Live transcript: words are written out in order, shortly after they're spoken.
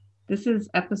This is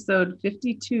episode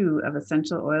 52 of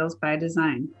Essential Oils by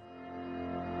Design.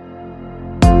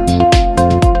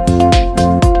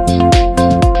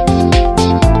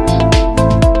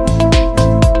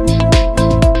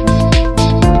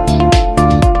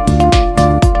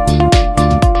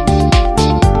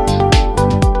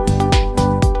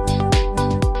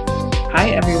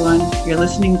 Hi, everyone. You're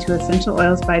listening to Essential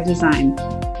Oils by Design,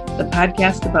 the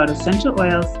podcast about essential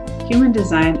oils, human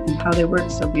design, and how they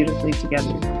work so beautifully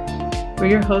together. We're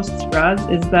your hosts, Roz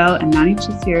Isbell and Nani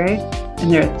Chisire,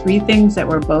 and there are three things that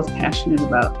we're both passionate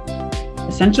about: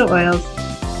 essential oils,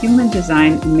 human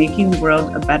design, and making the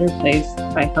world a better place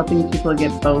by helping people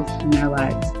get both in their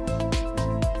lives.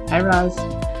 Hi, Roz.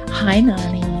 Hi,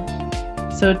 Nani.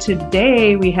 So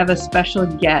today we have a special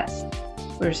guest.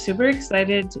 We're super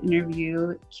excited to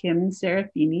interview Kim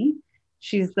Serafini.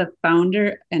 She's the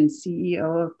founder and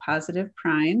CEO of Positive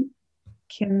Prime.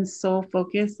 Kim's sole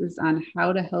focus is on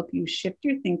how to help you shift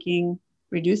your thinking,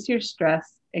 reduce your stress,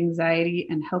 anxiety,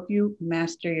 and help you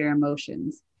master your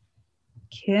emotions.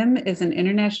 Kim is an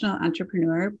international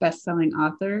entrepreneur, best-selling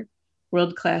author,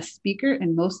 world-class speaker,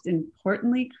 and most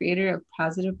importantly, creator of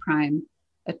Positive Prime,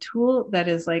 a tool that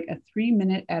is like a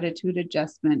 3-minute attitude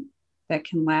adjustment that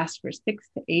can last for 6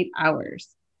 to 8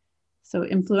 hours. So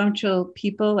influential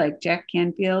people like Jack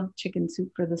Canfield, Chicken Soup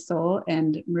for the Soul,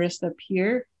 and Marissa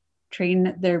Peer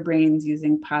train their brains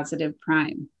using Positive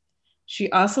Prime. She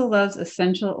also loves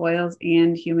essential oils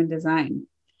and human design.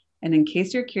 And in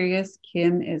case you're curious,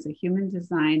 Kim is a human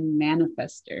design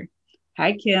manifester.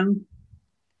 Hi, Kim.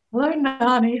 Hello,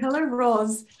 Nani. Hello,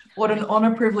 Roz. What an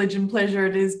honor, privilege, and pleasure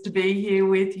it is to be here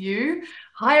with you.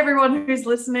 Hi, everyone who's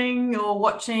listening or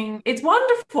watching. It's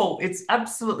wonderful. It's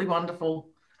absolutely wonderful.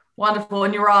 Wonderful.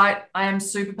 And you're right. I am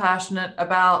super passionate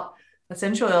about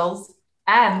essential oils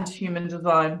and human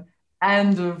design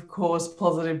and, of course,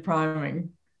 positive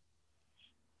priming.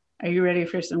 Are you ready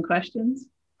for some questions?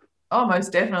 Oh,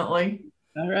 most definitely.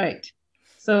 All right.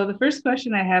 So the first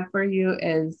question I have for you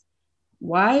is,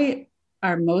 why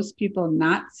are most people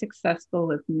not successful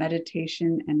with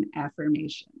meditation and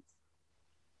affirmations?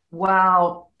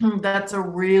 Wow, that's a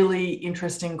really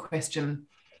interesting question.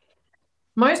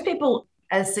 Most people,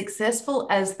 as successful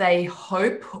as they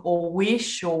hope or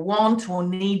wish or want or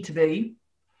need to be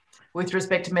with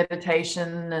respect to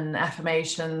meditation and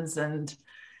affirmations and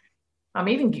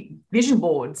even vision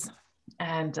boards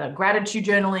and gratitude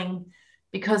journaling,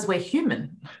 because we're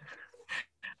human.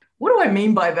 What do I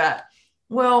mean by that?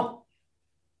 Well,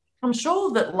 I'm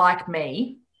sure that, like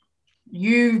me,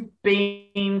 you've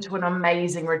been to an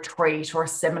amazing retreat or a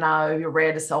seminar, you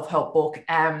read a self-help book,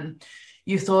 and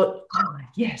you thought, oh,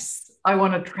 yes, I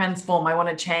want to transform, I want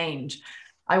to change,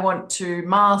 I want to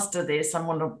master this, I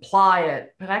want to apply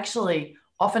it. But actually,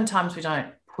 oftentimes we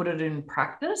don't put it in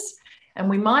practice, and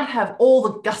we might have all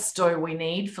the gusto we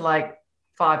need for like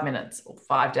 5 minutes or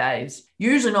 5 days,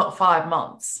 usually not 5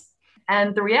 months.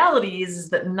 And the reality is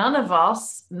that none of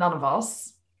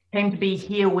us came to be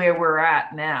here where we're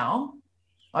at now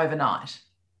overnight.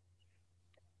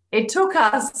 It took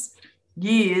us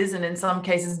years, and in some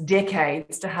cases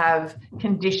decades, to have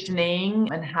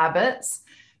conditioning and habits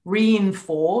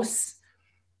reinforce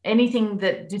anything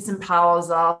that disempowers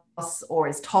us or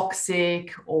is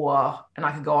toxic, and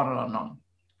I could go on and on and on.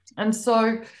 And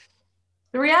so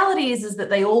the reality is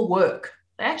that they all work.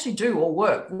 They actually do all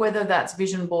work, whether that's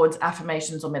vision boards,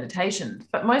 affirmations, or meditations.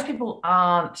 But most people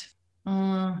aren't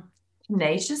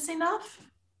tenacious enough.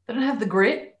 They don't have the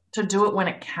grit to do it when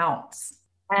it counts.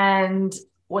 And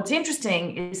what's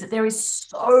interesting is that there is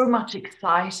so much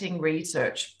exciting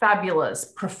research,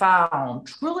 fabulous, profound,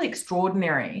 truly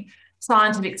extraordinary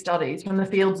scientific studies from the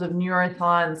fields of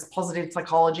neuroscience, positive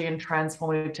psychology, and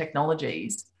transformative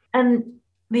technologies. And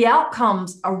the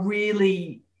outcomes are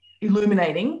really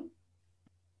illuminating.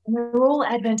 And they're all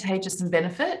advantageous and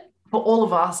benefit for all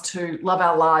of us to love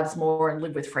our lives more and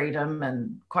live with freedom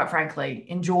and, quite frankly,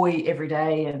 enjoy every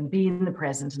day and be in the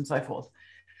present and so forth.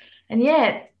 And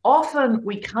yet, often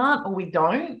we can't or we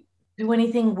don't do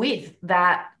anything with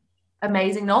that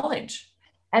amazing knowledge.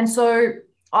 And so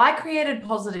I created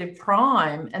Positive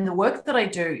Prime, and the work that I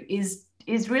do is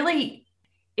really,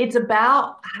 it's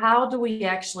about how do we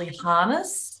actually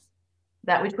harness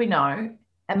that which we know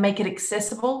and make it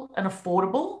accessible and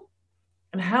affordable,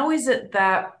 and how is it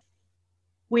that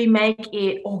we make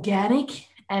it organic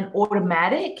and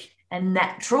automatic and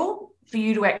natural for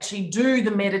you to actually do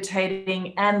the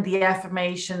meditating and the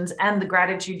affirmations and the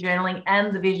gratitude journaling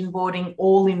and the vision boarding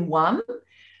all in one,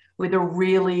 with a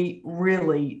really,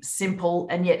 really simple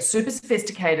and yet super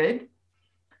sophisticated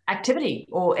activity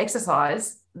or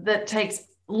exercise that takes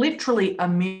literally a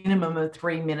minimum of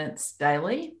 3 minutes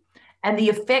daily And the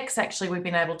effects, actually, we've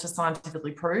been able to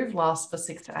scientifically prove last for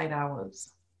 6 to 8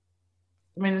 hours.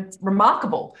 I mean, it's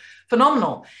remarkable,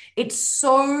 phenomenal. It's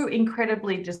so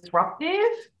incredibly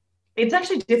disruptive. It's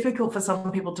actually difficult for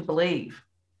some people to believe,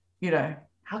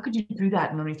 how could you do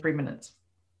that in only 3 minutes?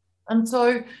 And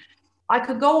so I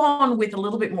could go on with a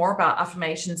little bit more about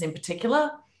affirmations in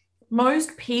particular.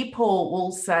 Most people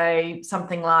will say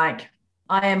something like,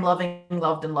 I am loving,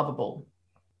 loved, and lovable.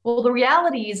 Well, the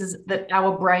reality is that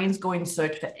our brains go in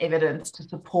search for evidence to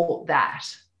support that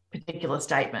particular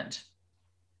statement.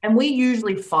 And we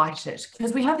usually fight it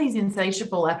because we have these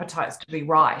insatiable appetites to be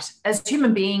right. As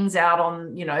human beings out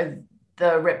on,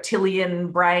 the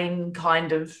reptilian brain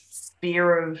kind of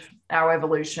sphere of our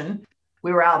evolution,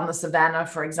 we were out in the savannah,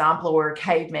 for example, or we're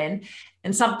cavemen,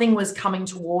 and something was coming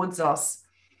towards us.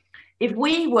 If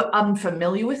we were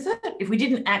unfamiliar with it, if we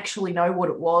didn't actually know what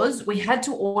it was, we had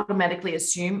to automatically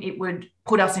assume it would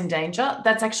put us in danger.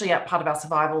 That's actually a part of our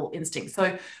survival instinct.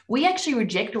 So we actually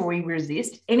reject or we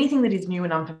resist anything that is new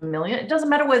and unfamiliar. It doesn't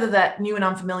matter whether that new and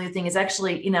unfamiliar thing is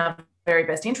actually in our very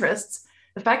best interests.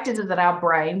 The fact is that our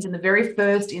brains, in the very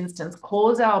first instance,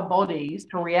 cause our bodies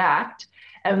to react,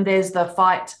 and there's the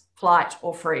fight, flight,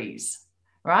 or freeze,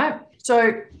 right?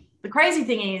 So the crazy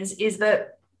thing is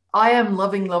that I am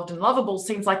loving, loved, and lovable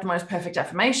seems like the most perfect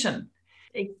affirmation,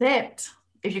 except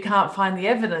if you can't find the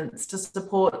evidence to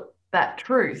support that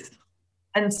truth.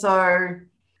 And so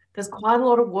there's quite a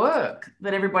lot of work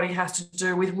that everybody has to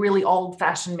do with really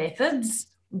old-fashioned methods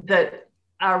that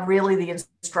are really the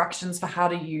instructions for how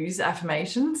to use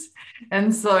affirmations.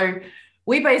 And so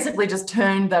we basically just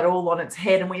turned that all on its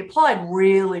head, and we applied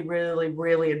really, really,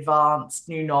 really advanced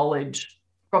new knowledge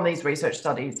from these research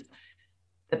studies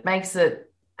that makes it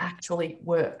actually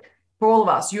work for all of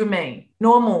us, you and me,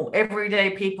 normal,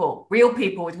 everyday people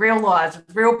with real lives,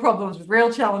 with real problems, with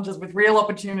real challenges, with real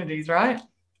opportunities, right?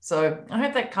 So I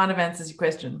hope that kind of answers your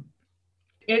question.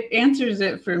 It answers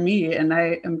it for me, and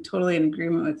I am totally in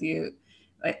agreement with you.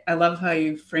 I love how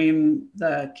you frame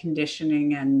the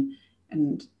conditioning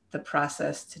and the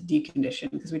process to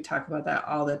decondition, because we talk about that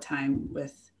all the time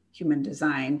with human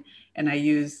design. And I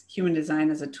use human design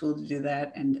as a tool to do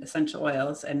that, and essential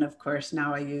oils. And of course,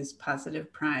 now I use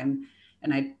Positive Prime,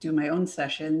 and I do my own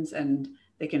sessions, and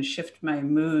they can shift my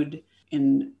mood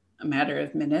in a matter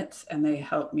of minutes, and they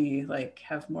help me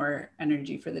have more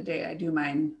energy for the day. I do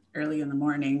mine early in the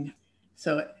morning.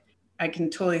 So I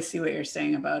can totally see what you're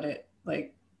saying about it.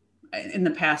 In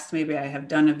the past, maybe I have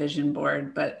done a vision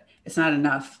board, but it's not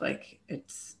enough.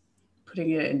 It's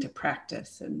putting it into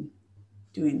practice and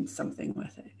doing something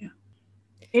with it. Yeah.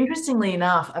 Interestingly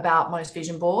enough, about most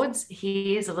vision boards,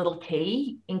 here's a little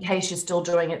key in case you're still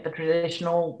doing it the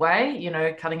traditional way,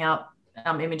 cutting out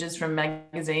images from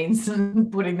magazines and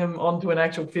putting them onto an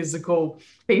actual physical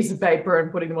piece of paper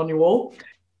and putting them on your wall.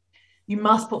 You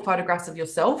must put photographs of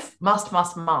yourself. Must.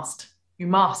 You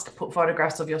must put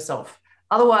photographs of yourself.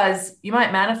 Otherwise, you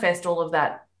might manifest all of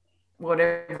that,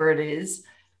 whatever it is,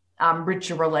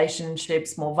 richer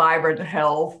relationships, more vibrant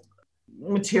health,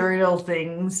 material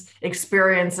things,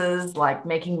 experiences like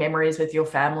making memories with your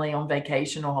family on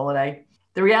vacation or holiday.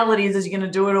 The reality is you're going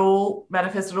to do it all,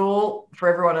 manifest it all for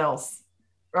everyone else,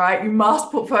 right? You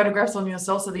must put photographs on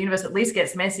yourself so the universe at least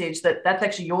gets message that that's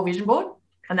actually your vision board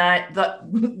and that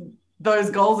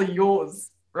those goals are yours,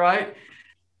 right?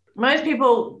 Most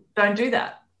people don't do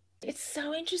that. It's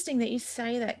so interesting that you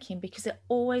say that, Kim, because it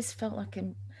always felt like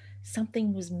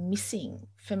something was missing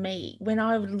for me when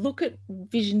I would look at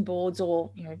vision boards or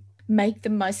make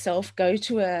them myself, go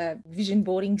to a vision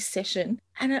boarding session,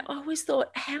 and I always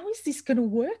thought, how is this going to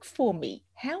work for me?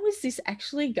 How is this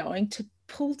actually going to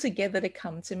pull together to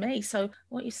come to me? So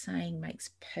what you're saying makes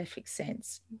perfect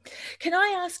sense. Can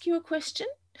I ask you a question?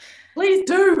 Please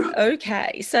do.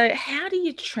 Okay, so how do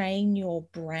you train your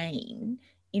brain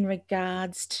in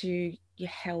regards to your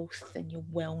health and your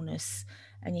wellness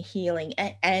and your healing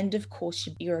and of course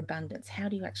your abundance? How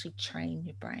do you actually train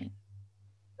your brain?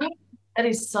 That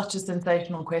is such a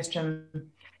sensational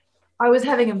question. I was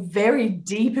having a very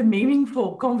deep and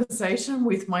meaningful conversation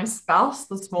with my spouse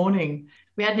this morning.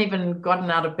 We hadn't even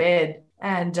gotten out of bed.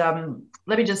 And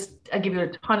let me just give you a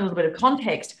tiny little bit of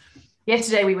context.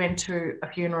 Yesterday, we went to a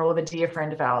funeral of a dear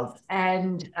friend of ours,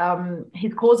 and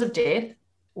his cause of death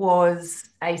was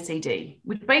ACD,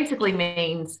 which basically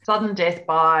means sudden death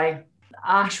by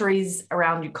arteries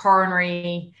around your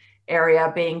coronary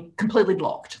area being completely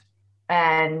blocked.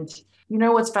 And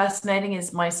what's fascinating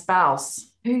is my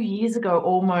spouse, 2 years ago,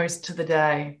 almost to the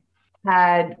day,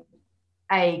 had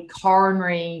a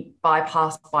coronary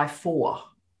bypass by 4,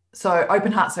 so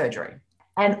open heart surgery.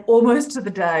 And almost to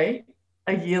the day,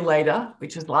 a year later,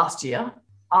 which was last year,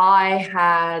 I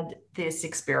had this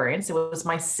experience. It was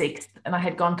my 6th, and I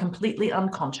had gone completely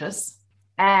unconscious.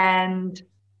 And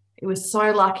it was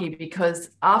so lucky because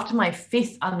after my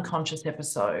 5th unconscious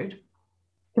episode,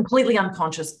 completely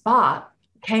unconscious, but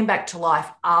came back to life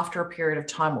after a period of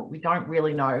time. We don't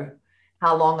really know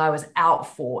how long I was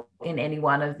out for in any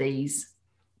one of these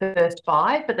first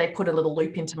 5, but they put a little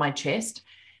loop into my chest,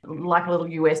 like a little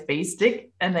USB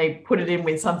stick, and they put it in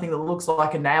with something that looks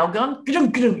like a nail gun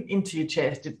into your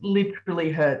chest. It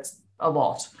literally hurts a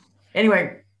lot.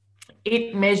 Anyway,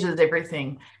 it measures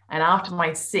everything. And after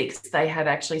my 6th, they had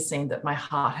actually seen that my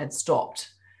heart had stopped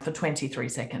for 23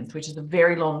 seconds, which is a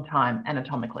very long time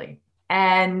anatomically.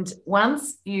 And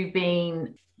once you've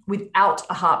been without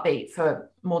a heartbeat for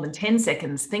more than 10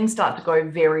 seconds, things start to go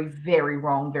very, very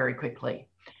wrong very quickly.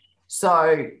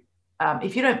 So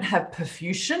if you don't have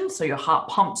perfusion, so your heart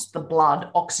pumps the blood,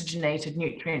 oxygenated,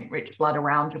 nutrient-rich blood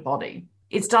around your body,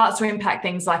 it starts to impact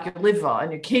things like your liver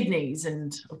and your kidneys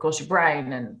and, of course, your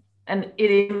brain. And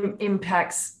it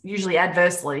impacts, usually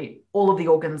adversely, all of the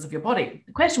organs of your body.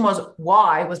 The question was,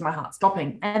 why was my heart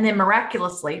stopping? And then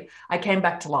miraculously, I came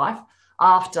back to life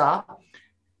after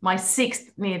my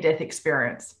 6th near-death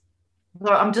experience.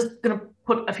 So I'm just going to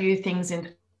put a few things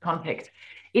into context.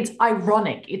 It's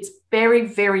ironic. It's very,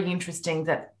 very interesting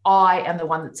that I am the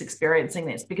one that's experiencing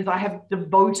this, because I have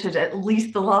devoted at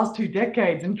least the last 2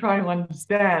 decades in trying to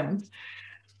understand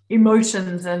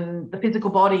emotions and the physical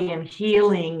body and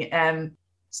healing. And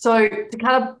so, to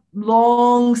cut a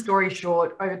long story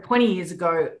short, over 20 years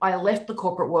ago, I left the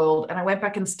corporate world and I went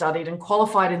back and studied and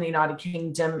qualified in the United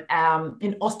Kingdom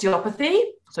in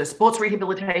osteopathy. So sports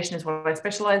rehabilitation is what I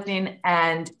specialized in,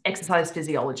 and exercise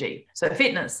physiology, so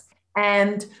fitness.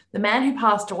 And the man who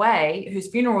passed away, whose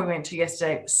funeral we went to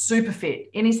yesterday, super fit,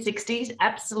 in his 60s,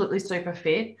 absolutely super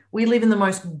fit. We live in the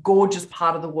most gorgeous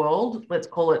part of the world. Let's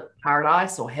call it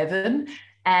paradise or heaven.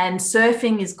 And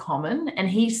surfing is common. And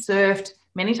he surfed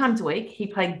many times a week. He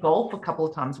played golf a couple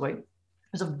of times a week. He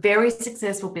was a very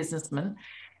successful businessman.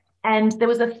 And there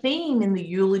was a theme in the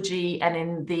eulogy and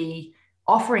in the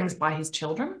offerings by his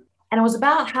children. And it was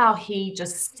about how he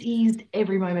just seized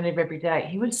every moment of every day.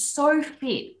 He was so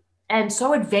fit and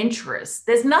so adventurous.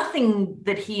 There's nothing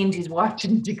that he and his wife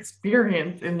didn't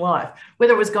experience in life,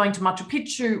 whether it was going to Machu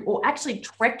Picchu or actually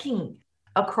trekking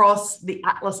across the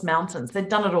Atlas Mountains. They'd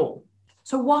done it all.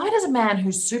 So why does a man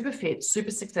who's super fit,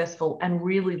 super successful, and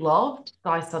really loved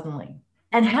die suddenly?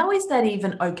 And how is that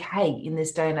even okay in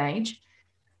this day and age?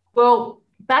 Well,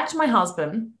 back to my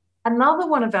husband. Another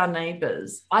one of our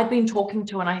neighbours I'd been talking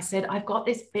to, and I said, I've got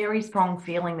this very strong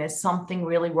feeling there's something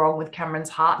really wrong with Cameron's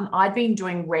heart. And I'd been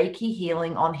doing Reiki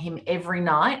healing on him every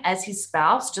night as his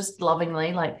spouse, just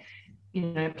lovingly, like,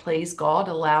 please God,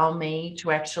 allow me to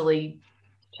actually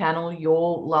channel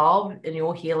your love and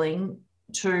your healing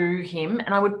to him.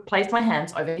 And I would place my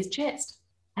hands over his chest.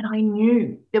 And I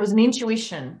knew there was an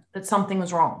intuition that something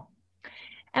was wrong.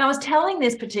 And I was telling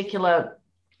this particular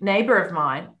neighbour of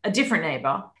mine, a different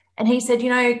neighbour, and he said,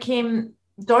 Kim,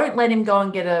 don't let him go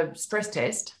and get a stress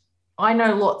test. I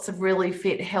know lots of really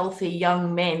fit, healthy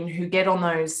young men who get on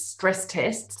those stress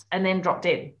tests and then drop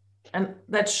dead. And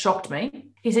that shocked me.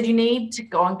 He said, you need to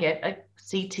go and get a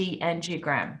CT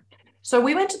angiogram. So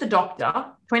we went to the doctor.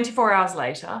 24 hours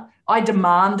later, I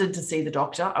demanded to see the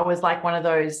doctor. I was like one of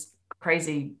those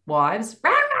crazy wives.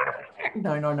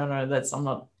 No,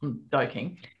 I'm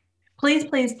joking. Please,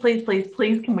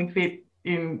 can we fit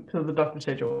into the doctor's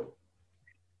schedule?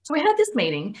 So we had this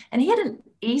meeting, and he had an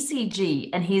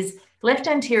ECG, and his left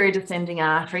anterior descending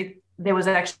artery, there was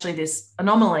actually this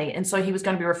anomaly. And so he was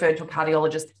going to be referred to a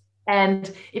cardiologist,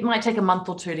 and it might take a month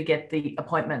or 2 to get the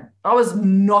appointment. I was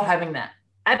not having that.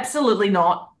 Absolutely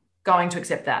not going to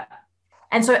accept that.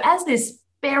 And so as this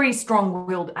very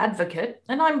strong-willed advocate,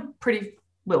 and I'm pretty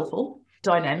willful,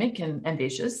 dynamic and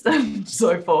ambitious, and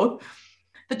so forth,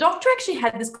 the doctor actually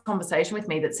had this conversation with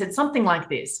me that said something like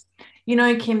this.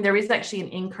 Kim, there is actually an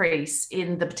increase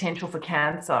in the potential for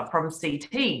cancer from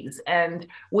CTs, and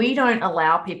we don't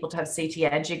allow people to have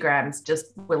CT angiograms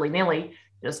just willy-nilly,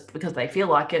 just because they feel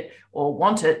like it or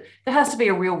want it. There has to be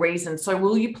a real reason. So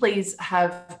will you please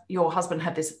have your husband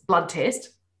have this blood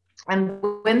test? And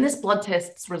when this blood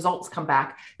test's results come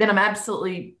back, then I'm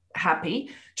absolutely happy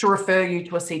to refer you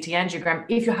to a CT angiogram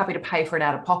if you're happy to pay for it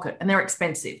out of pocket. And they're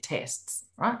expensive tests,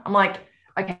 right? I'm like,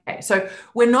 okay, so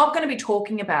we're not going to be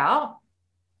talking about,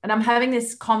 and I'm having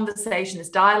this conversation, this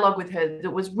dialogue with her that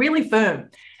was really firm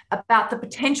about the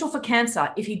potential for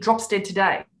cancer if he drops dead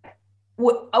today.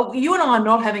 You and I are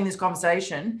not having this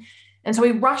conversation. And so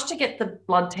we rushed to get the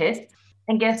blood test.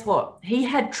 And guess what? He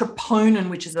had troponin,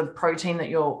 which is a protein that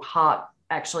your heart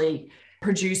actually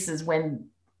produces when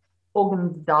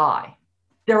organs die.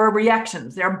 There are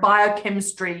reactions, there are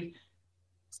biochemistry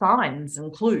signs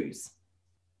and clues.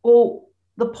 Well,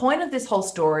 the point of this whole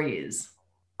story is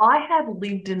I have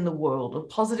lived in the world of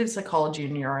positive psychology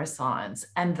and neuroscience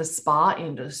and the spa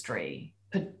industry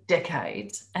for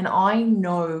decades, and I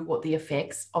know what the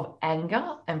effects of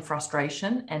anger and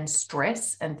frustration and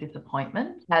stress and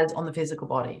disappointment has on the physical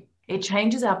body. It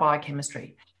changes our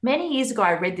biochemistry. Many years ago,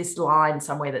 I read this line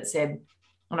somewhere that said,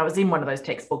 and I was in one of those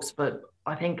textbooks, but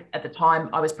I think at the time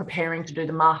I was preparing to do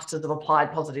the Masters of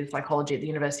Applied Positive Psychology at the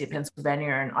University of Pennsylvania,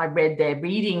 and I read their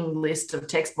reading list of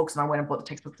textbooks, and I went and bought the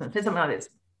textbooks, and it said something like this: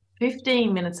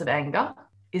 15 minutes of anger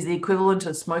is the equivalent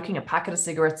of smoking a packet of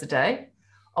cigarettes a day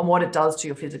on what it does to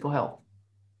your physical health.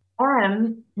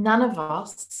 And none of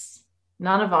us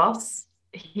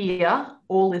here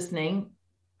or listening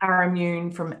are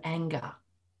immune from anger.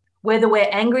 Whether we're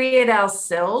angry at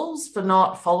ourselves for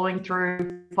not following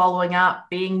through, following up,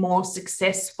 being more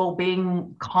successful,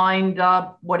 being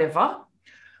kinder, whatever,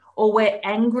 or we're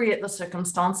angry at the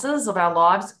circumstances of our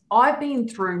lives. I've been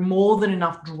through more than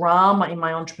enough drama in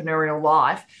my entrepreneurial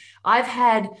life. I've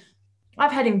had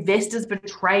investors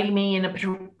betray me in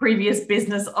a previous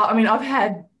business. I mean, I've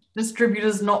had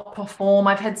distributors not perform.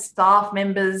 I've had staff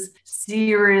members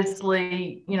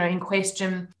seriously, in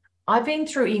question. I've been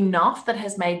through enough that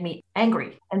has made me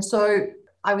angry. And so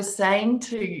I was saying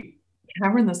to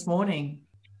Cameron this morning,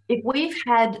 if we've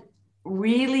had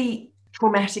really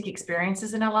traumatic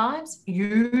experiences in our lives,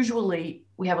 usually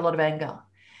we have a lot of anger.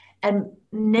 And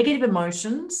negative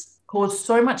emotions cause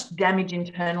so much damage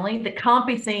internally that can't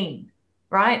be seen,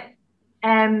 right?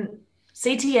 And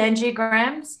CT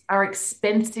angiograms are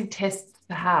expensive tests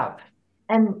to have.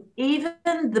 And even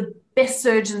the best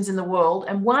surgeons in the world,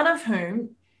 and one of who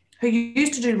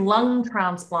used to do lung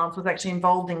transplants, was actually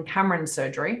involved in Cameron's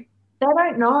surgery, they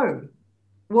don't know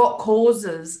what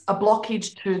causes a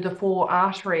blockage to the 4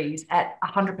 arteries at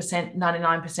 100%,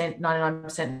 99%,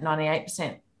 99%,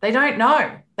 98%. They don't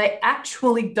know. They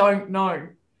actually don't know.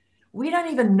 We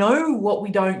don't even know what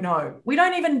we don't know. We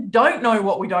don't know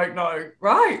what we don't know,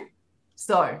 right?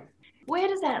 So where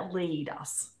does that lead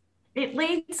us? It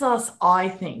leads us, I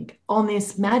think, on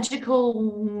this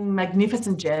magical,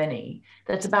 magnificent journey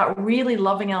that's about really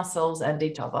loving ourselves and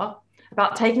each other,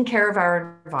 about taking care of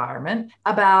our environment,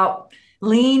 about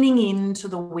leaning into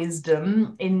the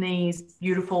wisdom in these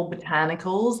beautiful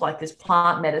botanicals, like this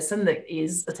plant medicine that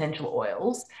is essential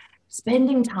oils,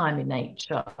 spending time in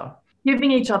nature,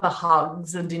 giving each other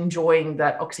hugs and enjoying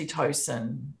that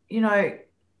oxytocin,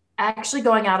 actually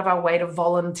going out of our way to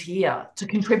volunteer, to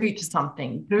contribute to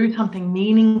something, do something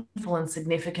meaningful and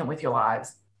significant with your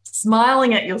lives,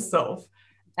 smiling at yourself.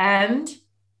 And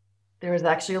there is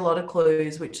actually a lot of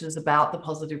clues, which is about the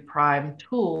Positive Prime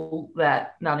tool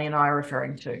that Nani and I are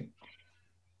referring to.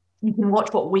 You can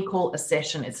watch what we call a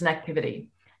session. It's an activity.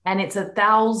 And it's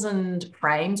 1,000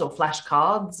 frames or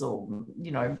flashcards or,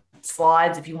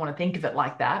 slides, if you want to think of it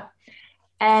like that.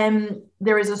 And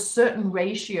there is a certain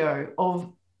ratio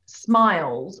of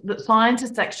smiles that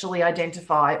scientists actually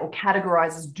identify or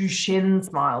categorize as Duchenne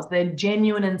smiles. They're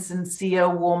genuine and sincere,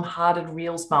 warm-hearted,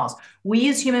 real smiles. We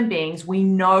as human beings, we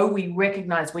know, we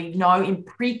recognize, we know in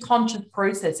pre-conscious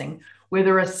processing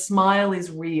whether a smile is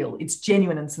real, it's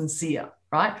genuine and sincere,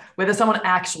 right? Whether someone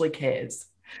actually cares,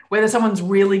 whether someone's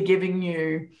really giving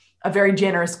you a very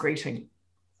generous greeting.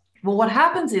 Well, what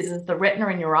happens is the retina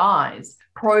in your eyes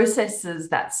processes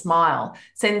that smile,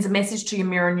 sends a message to your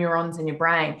mirror neurons in your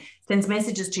brain, sends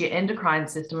messages to your endocrine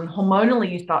system, and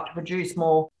hormonally you start to produce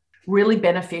more really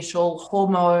beneficial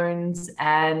hormones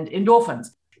and endorphins,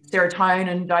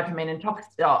 serotonin, dopamine, and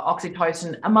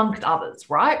oxytocin, amongst others,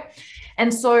 right?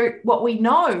 And so what we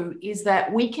know is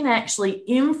that we can actually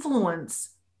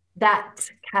influence that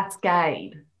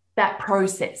cascade, that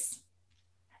process.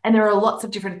 And there are lots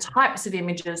of different types of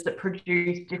images that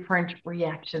produce different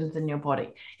reactions in your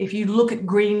body. If you look at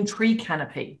green tree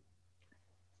canopy,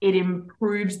 it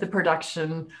improves the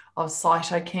production of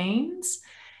cytokines.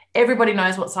 Everybody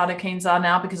knows what cytokines are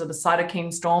now because of the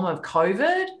cytokine storm of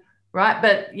COVID, right?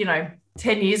 But,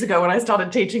 10 years ago when I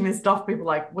started teaching this stuff, people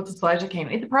were like, what's a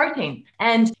cytokine? It's a protein.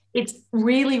 And it's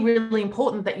really, really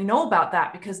important that you know about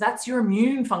that because that's your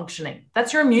immune functioning.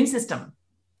 That's your immune system.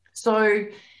 So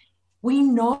we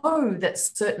know that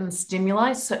certain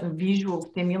stimuli, certain visual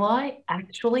stimuli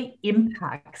actually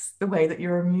impacts the way that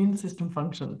your immune system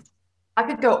functions. I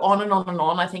could go on and on and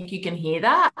on. I think you can hear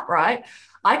that, right?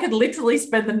 I could literally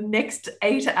spend the next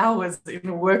 8 hours in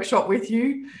a workshop with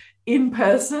you in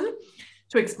person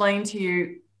to explain to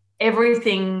you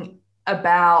everything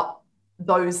about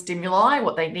those stimuli,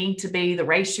 what they need to be, the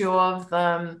ratio of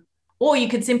them, Or you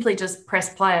could simply just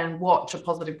press play and watch a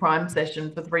Positive Prime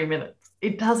session for 3 minutes.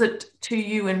 It does it to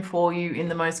you and for you in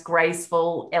the most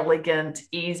graceful, elegant,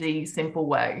 easy, simple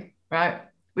way, right?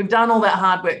 We've done all that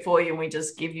hard work for you, and we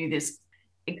just give you this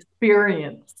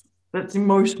experience that's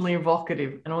emotionally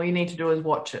evocative, and all you need to do is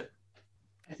watch it.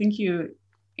 I think you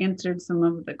answered some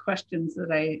of the questions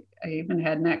that I even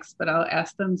had next, but I'll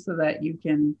ask them so that you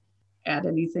can add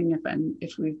anything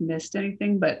if we've missed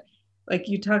anything. But like,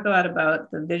 you talk a lot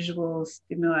about the visual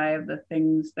stimuli of the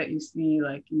things that you see,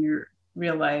 like in your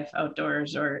real life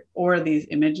outdoors, or these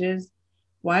images.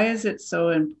 Why is it so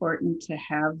important to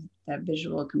have that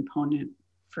visual component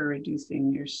for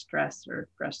reducing your stress or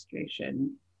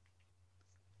frustration?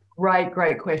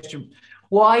 Great question.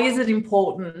 Why is it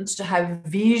important to have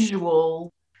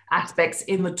visual aspects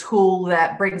in the tool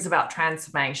that brings about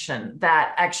transformation,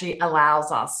 that actually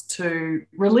allows us to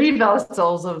relieve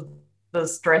ourselves of the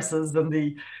stresses and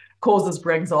the causes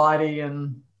for anxiety,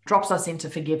 and drops us into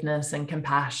forgiveness and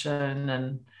compassion,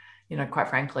 and, quite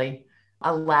frankly,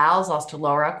 allows us to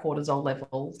lower our cortisol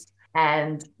levels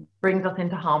and brings us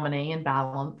into harmony and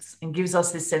balance and gives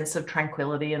us this sense of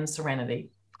tranquility and serenity?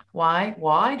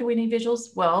 Why do we need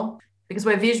visuals? Well, because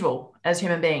we're visual as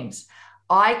human beings.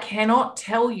 I cannot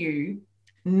tell you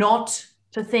not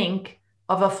to think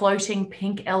of a floating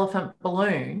pink elephant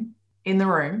balloon in the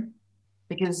room,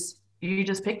 because you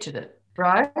just pictured it,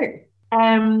 right?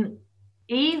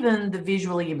 Even the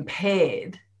visually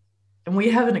impaired, and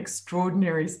we have an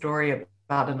extraordinary story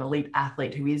about an elite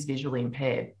athlete who is visually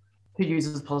impaired, who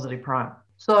uses Positive Prime.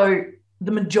 So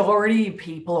the majority of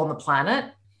people on the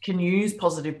planet can use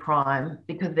Positive Prime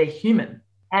because they're human.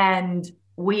 And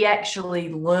we actually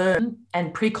learn,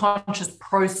 and preconscious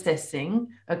processing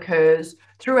occurs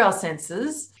through our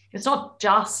senses. It's not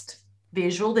just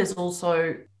visual, there's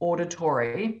also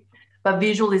auditory, but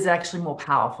visual is actually more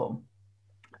powerful.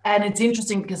 And it's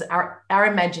interesting because our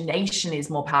imagination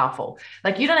is more powerful.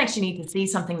 Like, you don't actually need to see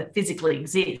something that physically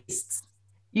exists.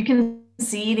 You can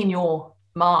see it in your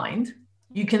mind.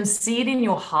 You can see it in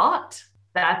your heart.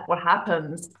 That's what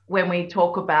happens when we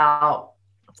talk about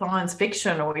science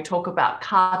fiction, or we talk about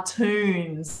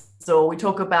cartoons, or we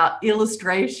talk about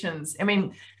illustrations. I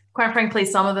mean, quite frankly,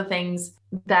 some of the things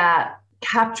that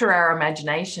capture our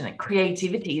imagination and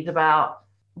creativity is about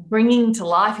bringing to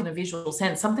life in a visual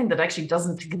sense something that actually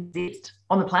doesn't exist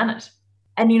on the planet.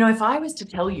 And, if I was to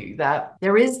tell you that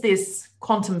there is this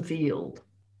quantum field,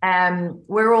 and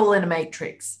we're all in a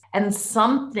matrix, and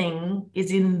something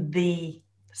is in the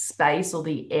space or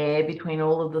the air between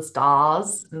all of the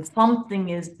stars, and something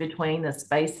is between the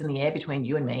space and the air between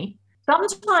you and me.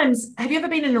 Sometimes, have you ever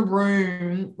been in a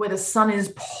room where the sun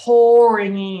is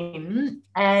pouring in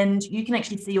and you can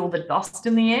actually see all the dust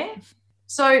in the air?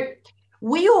 So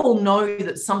we all know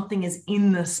that something is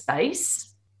in the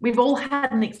space. We've all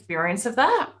had an experience of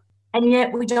that. And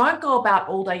yet we don't go about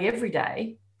all day, every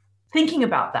day thinking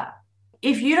about that.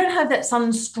 If you don't have that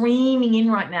sun streaming in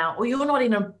right now, or you're not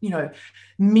in a,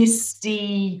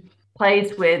 misty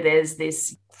place where there's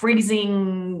this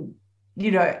freezing,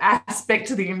 aspect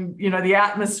to the, the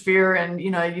atmosphere, and,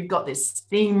 you've got this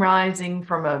steam rising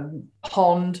from a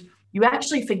pond, you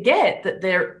actually forget that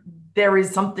there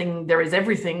is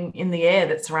everything in the air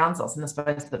that surrounds us, in the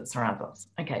space that surrounds us.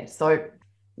 Okay, so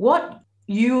what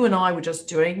you and I were just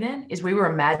doing then is we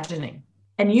were imagining,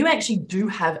 and you actually do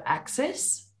have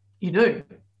access. You do.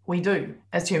 We do,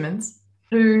 as humans,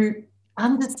 to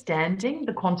understanding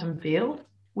the quantum field,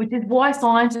 which is why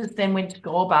scientists then went to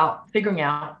go about figuring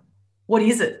out, what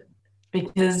is it?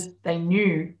 Because they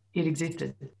knew it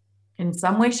existed. In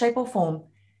some way, shape, or form,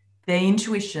 their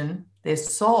intuition, their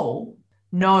soul,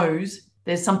 knows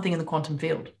there's something in the quantum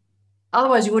field.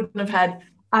 Otherwise, you wouldn't have had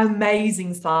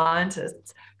amazing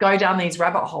scientists go down these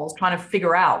rabbit holes trying to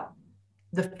figure out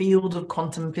the field of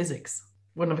quantum physics.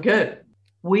 Wouldn't have occurred.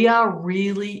 We are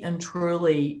really and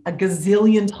truly a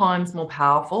gazillion times more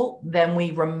powerful than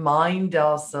we remind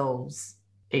ourselves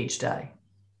each day.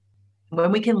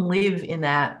 When we can live in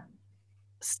that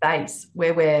space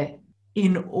where we're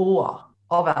in awe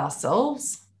of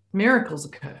ourselves, miracles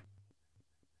occur.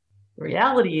 The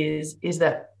reality is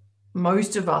that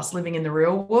most of us living in the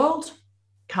real world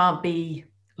can't be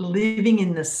living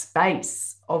in the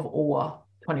space of awe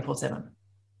 24/7.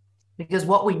 Because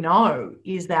what we know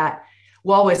is that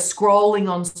while we're scrolling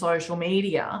on social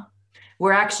media,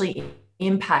 we're actually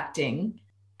impacting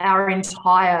our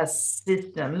entire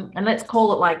system. And let's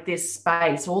call it like this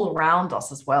space all around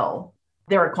us as well.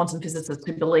 There are quantum physicists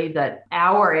who believe that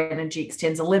our energy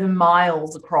extends 11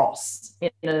 miles across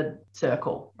in a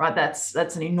circle, right?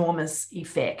 That's an enormous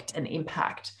effect and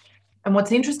impact. And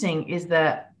what's interesting is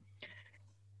that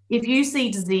if you see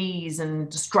disease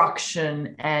and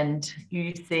destruction and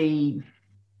you see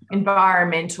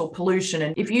environmental pollution,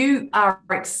 and if you are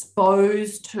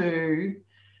exposed to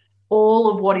all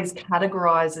of what is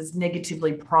categorized as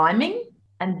negatively priming,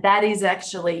 and that is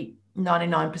actually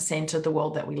 99% of the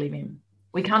world that we live in.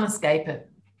 We can't escape it.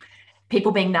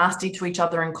 People being nasty to each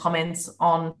other in comments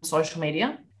on social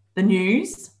media, the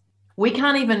news. We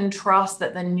can't even trust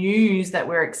that the news that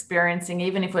we're experiencing,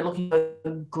 even if we're looking for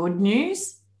good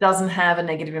news, doesn't have a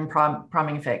negative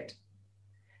priming effect.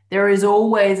 There is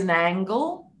always an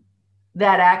angle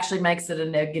that actually makes it a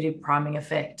negative priming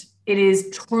effect. It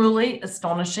is truly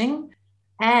astonishing.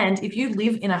 And if you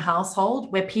live in a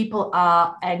household where people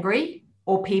are angry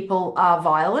or people are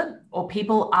violent or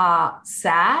people are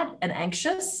sad and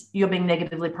anxious, you're being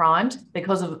negatively primed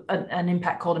because of an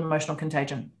impact called emotional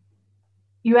contagion.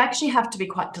 You actually have to be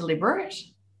quite deliberate.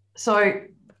 So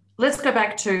let's go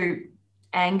back to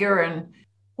anger. And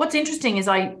what's interesting is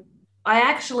I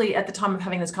actually, at the time of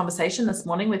having this conversation this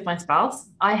morning with my spouse,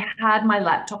 I had my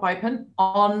laptop open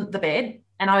on the bed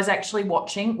and I was actually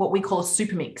watching what we call a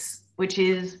super mix, which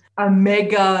is a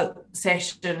mega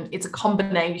session. It's a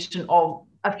combination of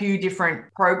a few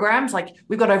different programs. Like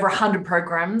we've got over 100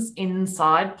 programs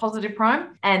inside Positive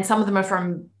Prime, and some of them are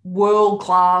from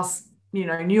world-class, New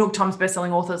York Times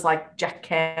bestselling authors like Jack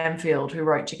Canfield, who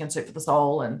wrote Chicken Soup for the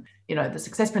Soul and, The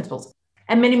Success Principles,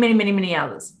 and many, many, many, many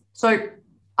others. So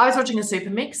I was watching a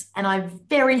super mix and I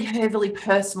very heavily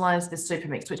personalized this super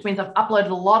mix, which means I've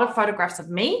uploaded a lot of photographs of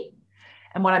me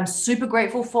and what I'm super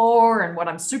grateful for and what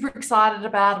I'm super excited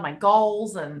about and my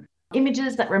goals and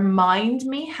images that remind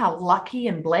me how lucky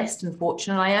and blessed and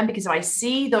fortunate I am, because if I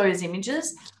see those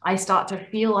images, I start to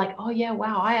feel like, oh yeah,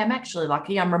 wow, I am actually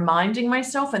lucky. I'm reminding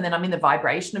myself, and then I'm in the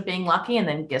vibration of being lucky, and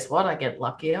then guess what? I get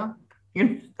luckier.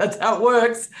 That's how it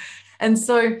works. And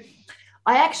so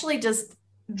I actually just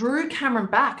drew Cameron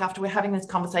back after we're having this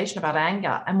conversation about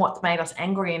anger and what's made us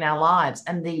angry in our lives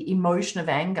and the emotion of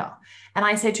anger. And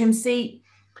I said to him, see,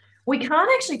 we can't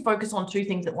actually focus on two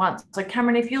things at once. So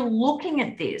Cameron, if you're looking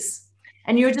at this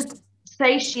and you're just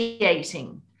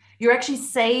satiating, you're actually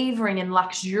savoring and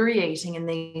luxuriating in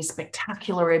these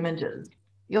spectacular images,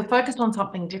 you're focused on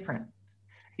something different.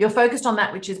 You're focused on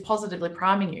that which is positively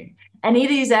priming you. And it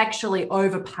is actually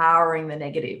overpowering the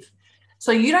negative.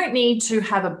 So you don't need to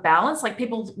have a balance. Like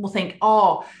people will think,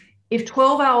 oh, if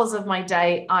 12 hours of my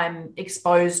day I'm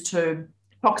exposed to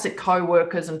toxic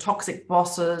co-workers and toxic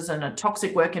bosses and a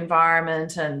toxic work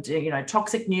environment and,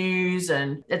 toxic news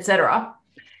and et cetera,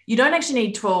 you don't actually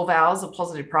need 12 hours of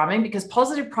positive priming, because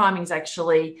positive priming is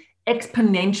actually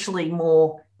exponentially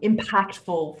more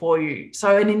impactful for you.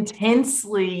 So an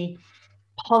intensely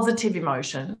positive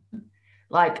emotion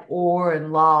like awe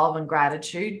and love and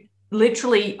gratitude,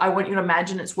 literally, I want you to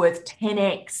imagine it's worth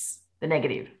 10x the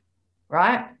negative,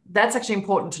 right? That's actually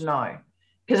important to know,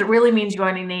 because it really means you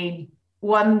only need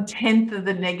 1/10 of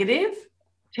the negative.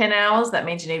 10 hours, that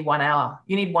means you need 1 hour.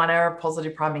 You need 1 hour of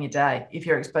positive priming a day if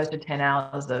you're exposed to 10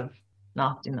 hours of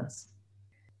nastiness.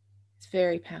 It's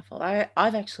very powerful.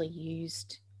 I've actually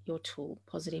used your tool,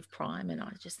 Positive Prime, and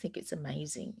I just think it's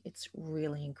amazing. It's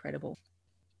really incredible.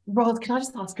 Roz, can I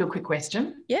just ask you a quick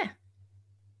question? Yeah.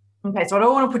 Okay, so I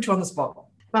don't want to put you on the spot,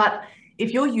 but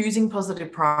if you're using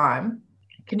Positive Prime,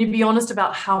 can you be honest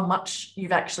about how much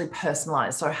you've actually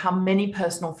personalized? So how many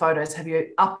personal photos have you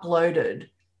uploaded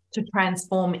to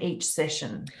transform each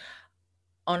session?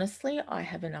 Honestly, I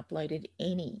haven't uploaded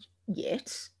any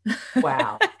yet.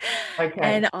 Wow. Okay.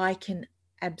 And I can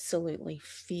absolutely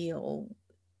feel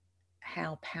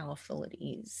how powerful it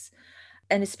is.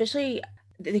 And especially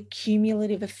the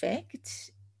cumulative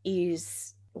effect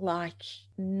is like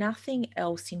nothing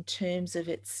else in terms of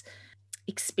its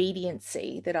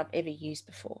expediency that I've ever used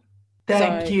before.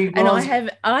 Thank you, Roz.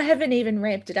 And I haven't even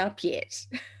ramped it up yet.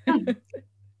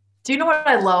 Do you know what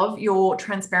I love? Your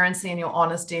transparency and your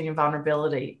honesty and your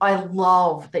vulnerability. I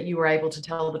love that you were able to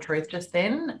tell the truth just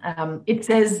then. It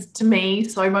says to me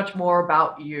so much more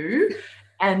about you,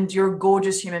 and you're a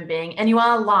gorgeous human being, and you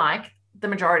are like the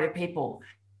majority of people.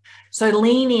 So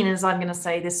lean in, as I'm going to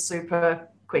say this super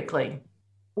quickly.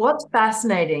 What's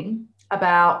fascinating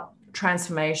about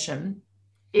transformation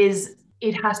is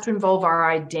it has to involve our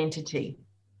identity.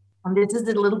 And this is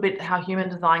a little bit how human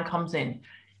design comes in.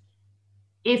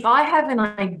 If I have an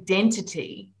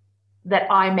identity that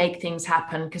I make things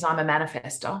happen because I'm a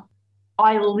manifester,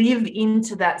 I live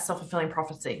into that self-fulfilling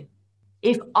prophecy.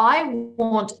 If I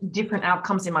want different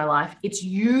outcomes in my life, it's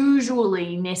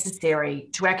usually necessary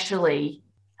to actually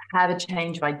have a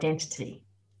change of identity.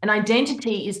 And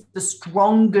identity is the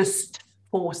strongest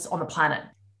force on the planet.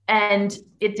 And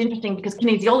it's interesting because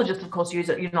kinesiologists, of course, use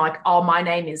it, like, oh, my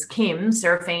name is Kim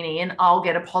Serafini and I'll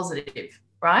get a positive,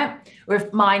 right? Or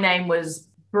if my name was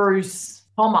Bruce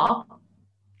Homer,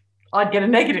 I'd get a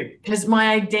negative because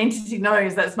my identity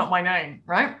knows that's not my name,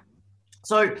 right?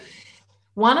 So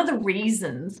one of the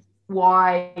reasons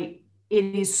why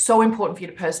it is so important for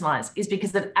you to personalize is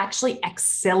because it actually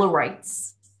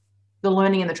accelerates the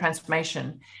learning and the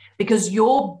transformation, because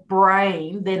your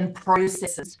brain then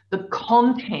processes the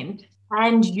content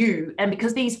and you, and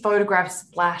because these photographs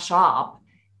flash up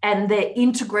and they're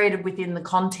integrated within the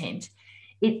content,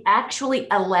 it actually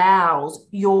allows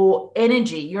your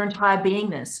energy, your entire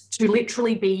beingness to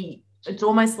literally be, it's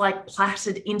almost like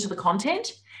platted into the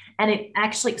content, and it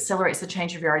actually accelerates the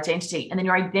change of your identity. And then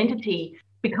your identity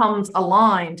becomes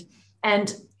aligned.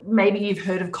 And maybe you've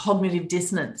heard of cognitive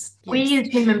dissonance. Yes. We as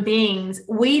human beings,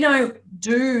 we don't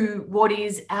do what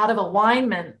is out of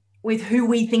alignment with who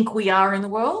we think we are in the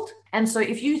world. And so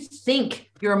if you think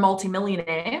you're a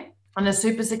multimillionaire and a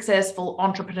super successful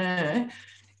entrepreneur,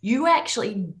 you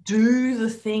actually do the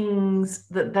things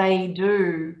that they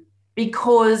do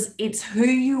because it's who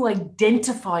you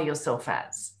identify yourself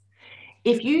as.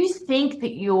 If you think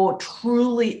that you're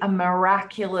truly a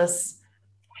miraculous,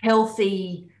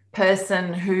 healthy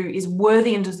person who is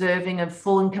worthy and deserving of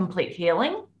full and complete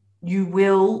healing, you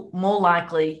will more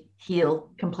likely heal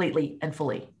completely and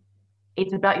fully.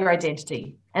 It's about your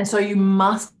identity. And so you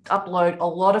must upload a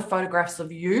lot of photographs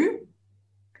of you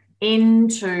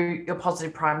into your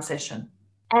Positive Prime session.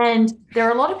 And there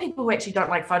are a lot of people who actually don't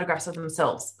like photographs of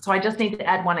themselves. So I just need to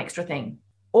add one extra thing.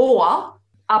 Or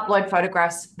upload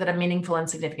photographs that are meaningful and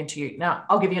significant to you. Now,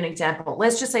 I'll give you an example.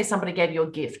 Let's just say somebody gave you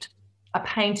a gift, a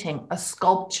painting, a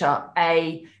sculpture,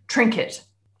 a trinket,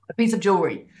 a piece of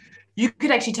jewelry. You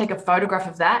could actually take a photograph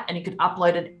of that and you could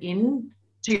upload it in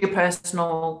to your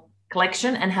personal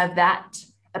collection and have that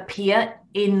appear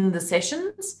in the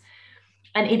sessions.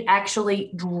 And it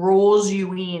actually draws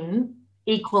you in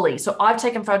equally. So I've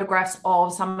taken photographs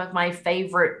of some of my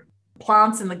favorite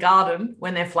plants in the garden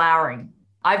when they're flowering.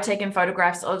 I've taken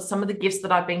photographs of some of the gifts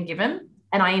that I've been given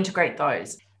and I integrate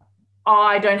those.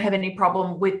 I don't have any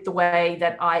problem with the way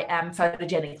that I am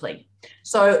photogenically.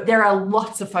 So there are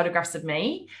lots of photographs of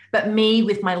me, but me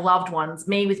with my loved ones,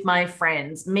 me with my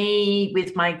friends, me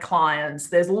with my clients.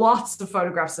 There's lots of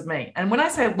photographs of me. And when I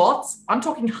say lots, I'm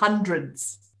talking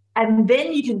hundreds. And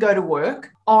then you can go to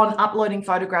work on uploading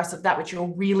photographs of that which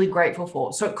you're really grateful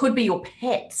for. So it could be your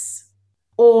pets,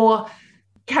 or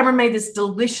Cameron made this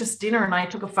delicious dinner and I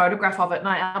took a photograph of it and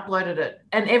I uploaded it.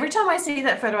 And every time I see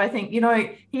that photo, I think,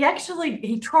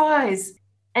 he tries,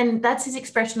 and that's his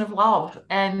expression of love.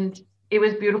 And it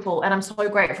was beautiful. And I'm so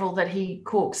grateful that he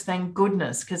cooks, thank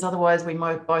goodness, because otherwise we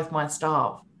both might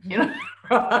starve,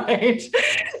 right?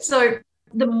 So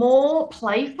the more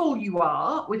playful you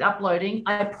are with uploading,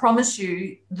 I promise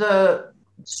you, the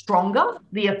stronger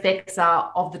the effects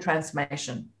are of the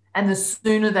transformation and the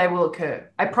sooner they will occur.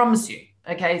 I promise you.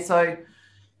 Okay, so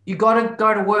you got to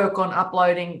go to work on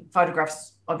uploading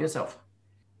photographs of yourself.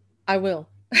 I will.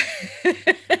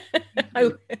 I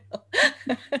will.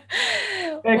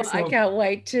 Well, I can't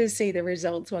wait to see the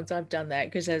results once I've done that,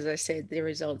 because as I said, the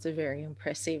results are very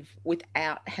impressive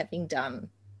without having uploaded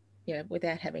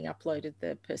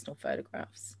the personal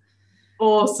photographs.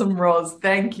 Awesome, Roz.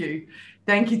 Thank you.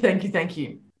 Thank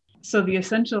you. So the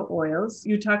essential oils,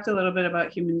 you talked a little bit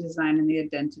about human design and the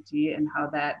identity and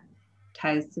how that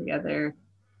ties together.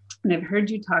 And I've heard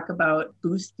you talk about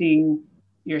boosting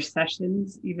your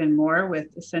sessions even more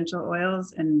with essential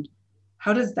oils. And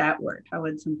how does that work? How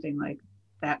would something like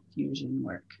that fusion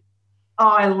work? Oh,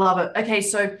 I love it. Okay,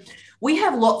 so we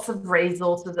have lots of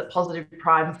resources at Positive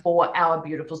Prime for our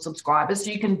beautiful subscribers.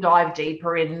 So you can dive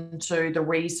deeper into the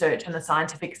research and the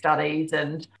scientific studies.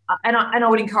 And I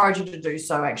would encourage you to do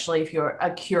so, actually, if you're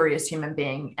a curious human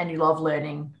being and you love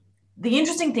learning. The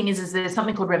interesting thing is there's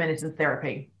something called reminiscence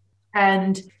therapy.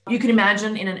 And you can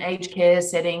imagine in an aged care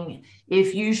setting,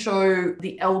 if you show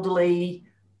the elderly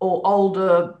or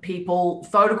older people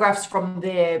photographs from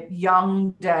their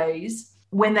young days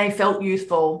when they felt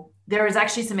youthful, there is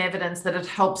actually some evidence that it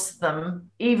helps them,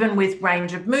 even with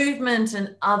range of movement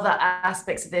and other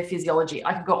aspects of their physiology.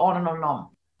 I could go on and on and on.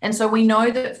 And so we know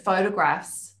that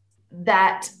photographs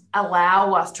that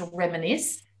allow us to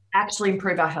reminisce actually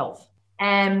improve our health.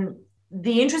 And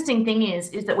the interesting thing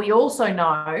is that we also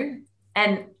know,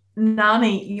 and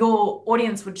Nani, your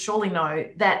audience would surely know,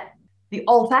 that the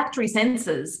olfactory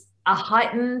senses are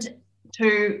heightened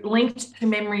linked to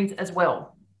memories as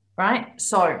well, right?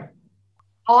 So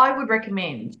I would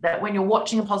recommend that when you're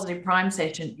watching a Positive Prime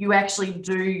session, you actually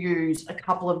do use a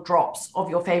couple of drops of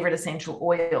your favorite essential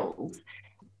oils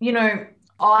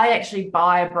I actually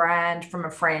buy a brand from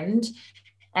a friend,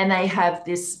 and they have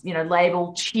this,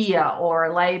 label cheer, or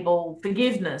a label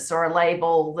forgiveness, or a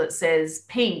label that says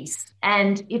peace.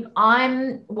 And if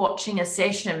I'm watching a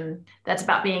session that's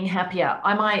about being happier,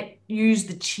 I might use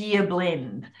the cheer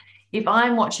blend. If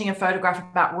I'm watching a photograph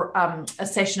about a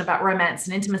session about romance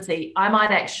and intimacy, I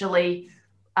might actually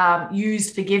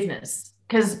use forgiveness.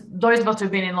 Because those of us who've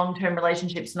been in long-term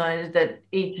relationships know that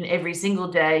each and every single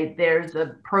day there's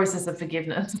a process of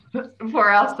forgiveness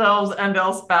for ourselves and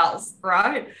our spouse,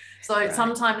 right? So right.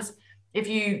 Sometimes if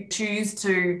you choose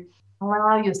to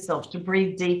allow yourself to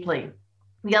breathe deeply.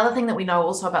 The other thing that we know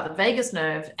also about the vagus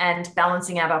nerve and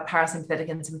balancing out our parasympathetic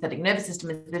and sympathetic nervous system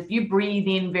is if you breathe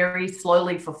in very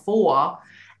slowly for 4,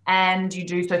 and you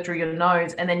do so through your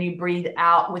nose, and then you breathe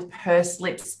out with pursed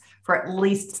lips for at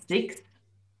least 6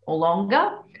 or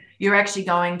longer, you're actually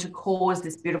going to cause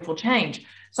this beautiful change.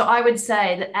 So I would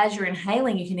say that as you're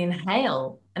inhaling, you can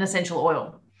inhale an essential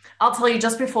oil. I'll tell you,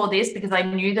 just before this, because I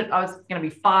knew that I was going to be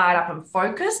fired up and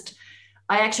focused,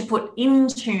 I actually put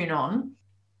Intune on,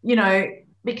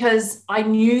 because I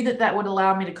knew that would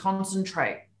allow me to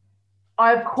concentrate.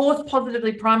 I, of course,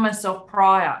 positively prime myself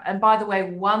prior. And by the way,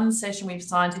 one session we've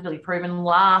scientifically proven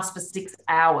lasts for 6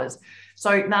 hours.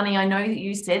 So, Nani, I know that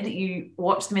you said that you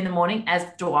watch them in the morning, as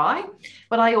do I,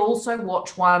 but I also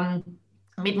watch one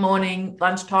mid-morning,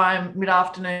 lunchtime,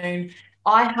 mid-afternoon.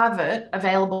 I have it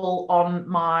available on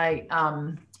my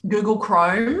Google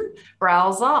Chrome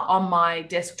browser on my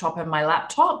desktop and my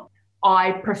laptop.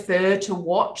 I prefer to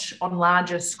watch on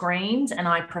larger screens, and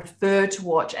I prefer to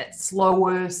watch at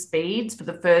slower speeds for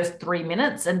the first 3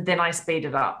 minutes, and then I speed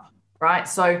it up. Right.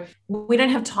 So we don't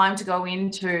have time to go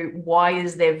into why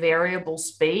is there variable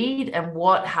speed and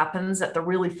what happens at the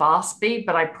really fast speed.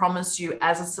 But I promise you,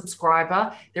 as a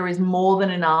subscriber, there is more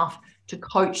than enough to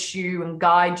coach you and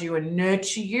guide you and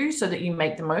nurture you so that you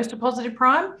make the most of Positive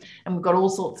Prime. And we've got all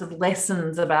sorts of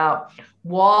lessons about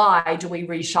why do we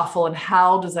reshuffle and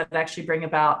how does that actually bring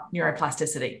about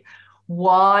neuroplasticity?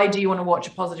 Why do you want to watch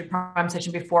a Positive Prime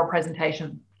session before a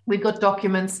presentation? We've got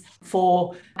documents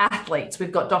for athletes.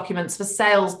 We've got documents for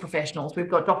sales professionals. We've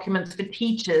got documents for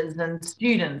teachers and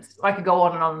students. I could go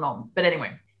on and on and on. But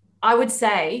anyway, I would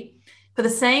say for the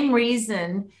same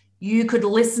reason, you could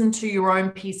listen to your own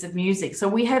piece of music. So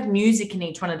we have music in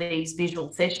each one of these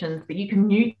visual sessions, but you can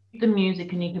mute the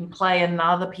music and you can play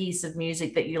another piece of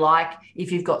music that you like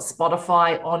if you've got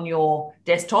Spotify on your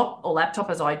desktop or laptop,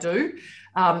 as I do.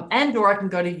 Or I can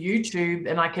go to YouTube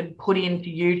and I can put into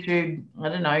YouTube, I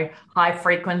don't know, high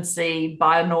frequency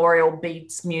binaural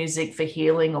beats music for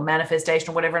healing or manifestation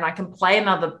or whatever. And I can play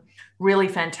another really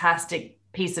fantastic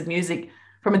piece of music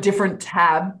from a different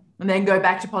tab and then go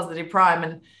back to Positive Prime.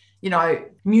 And,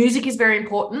 music is very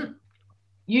important.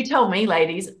 You tell me,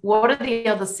 ladies, what are the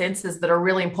other senses that are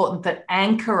really important that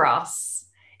anchor us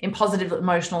in positive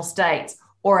emotional states,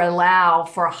 or allow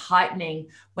for a heightening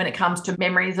when it comes to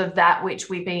memories of that which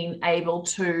we've been able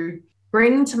to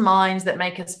bring to minds that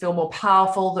make us feel more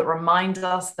powerful, that remind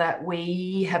us that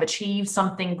we have achieved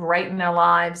something great in our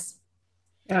lives?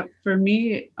 Yeah, for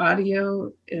me,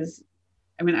 audio is,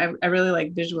 I really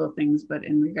like visual things, but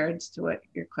in regards to what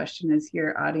your question is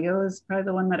here, audio is probably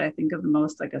the one that I think of the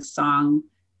most, like a song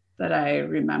that I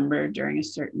remember during a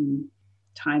certain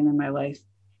time in my life,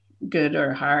 good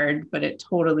or hard, but it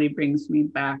totally brings me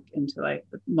back into like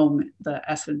the moment, the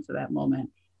essence of that moment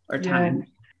or time. Yeah.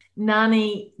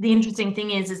 Nani, the interesting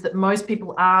thing is that most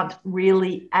people aren't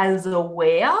really as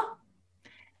aware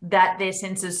that their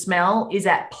sense of smell is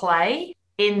at play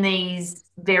in these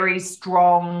very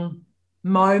strong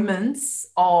moments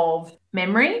of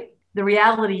memory. The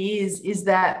reality is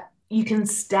that you can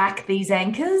stack these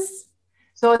anchors.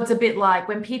 So it's a bit like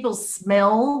when people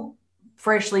smell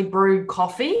freshly brewed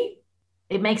coffee,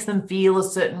 it makes them feel a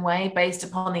certain way based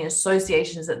upon the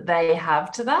associations that they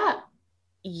have to that.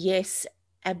 Yes,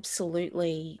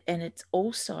 absolutely. And it's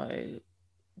also,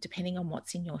 depending on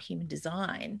what's in your human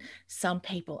design, some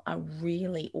people are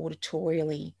really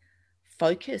auditorially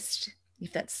focused,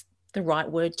 if that's the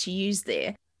right word to use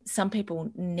there. Some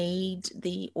people need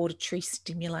the auditory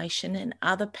stimulation, and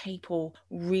other people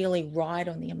really ride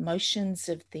on the emotions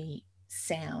of the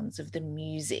sounds of the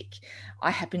music. I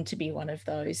happen to be one of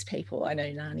those people. I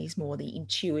know Nani's more the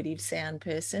intuitive sound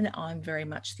person. I'm very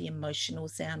much the emotional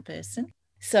sound person.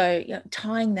 So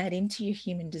tying that into your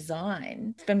human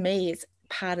design, for me, is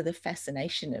part of the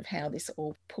fascination of how this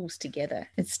all pulls together.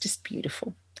 It's just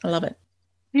beautiful. I love it.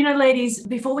 Ladies,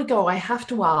 before we go, I have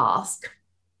to ask,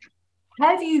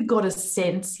 have you got a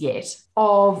sense yet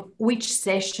of which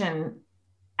session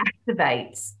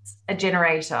activates a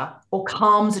generator or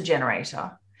calms a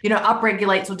generator?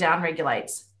 upregulates or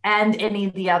downregulates, and any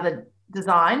of the other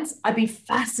designs, I'd be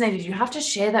fascinated. You have to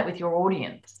share that with your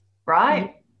audience,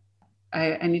 right?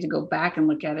 I need to go back and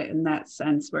look at it in that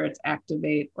sense where it's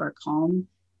activate or calm.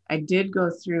 I did go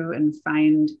through and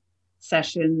find 5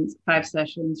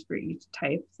 sessions for each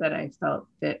type that I felt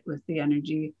fit with the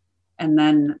energy. And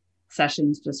then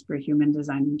sessions just for human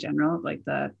design in general, like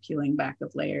the peeling back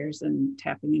of layers and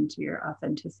tapping into your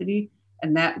authenticity.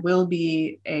 And that will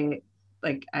be I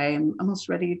am almost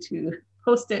ready to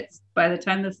post it. By the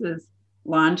time this is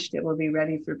launched, it will be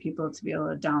ready for people to be able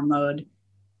to download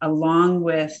along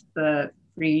with the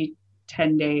free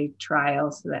 10-day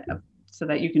trial so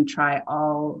that you can try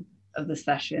all of the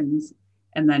sessions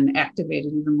and then activate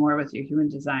it even more with your human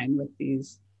design with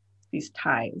these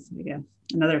ties, I guess.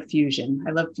 Another fusion.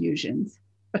 I love fusions.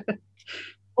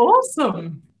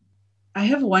 Awesome. I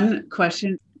have one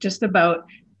question just about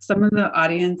some of the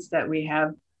audience that we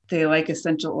have. They like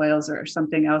essential oils or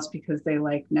something else because they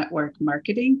like network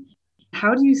marketing.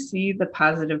 How do you see the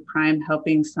Positive Prime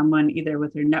helping someone either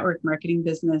with their network marketing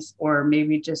business or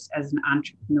maybe just as an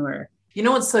entrepreneur? You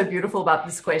know what's so beautiful about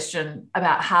this question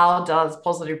about how does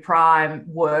Positive Prime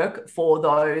work for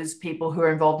those people who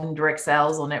are involved in direct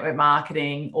sales or network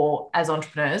marketing or as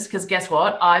entrepreneurs? Because guess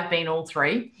what? I've been all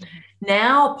three.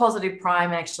 Now, Positive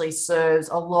Prime actually serves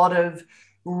a lot of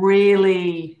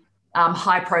really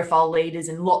high-profile leaders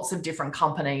in lots of different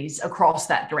companies across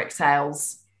that direct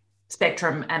sales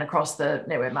spectrum and across the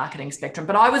network marketing spectrum.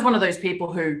 But I was one of those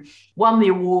people who won the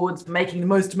awards for making the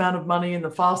most amount of money in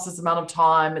the fastest amount of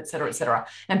time, et cetera,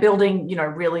 and building,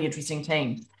 really interesting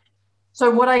teams. So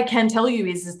what I can tell you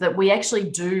is that we actually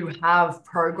do have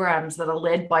programs that are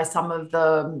led by some of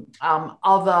the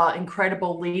other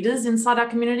incredible leaders inside our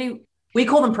community. We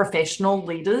call them professional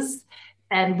leaders,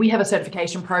 and we have a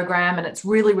certification program, and it's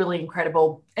really, really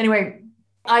incredible. Anyway,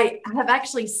 I have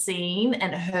actually seen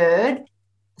and heard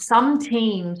some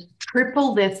teams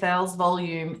triple their sales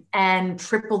volume and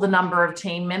triple the number of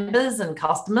team members and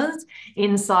customers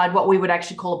inside what we would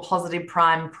actually call a Positive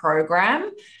Prime program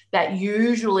that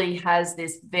usually has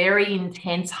this very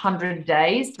intense 100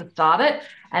 days to start it,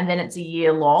 and then it's a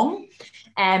year long.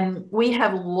 And we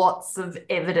have lots of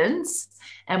evidence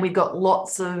and we've got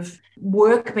lots of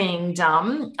work being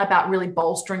done about really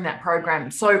bolstering that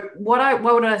program. So what I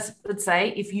would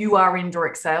say, if you are in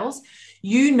direct sales,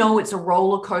 it's a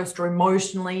roller coaster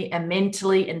emotionally and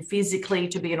mentally and physically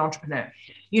to be an entrepreneur.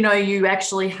 You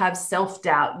actually have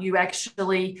self-doubt. You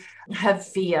actually have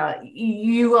fear.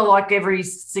 You are like every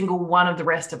single one of the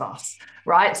rest of us,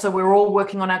 right? So we're all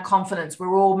working on our confidence.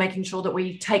 We're all making sure that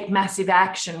we take massive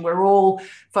action. We're all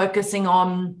focusing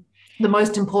on the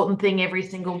most important thing every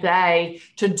single day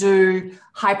to do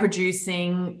high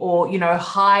producing or,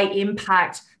 high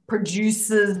impact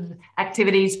produces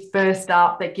activities first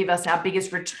up that give us our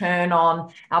biggest return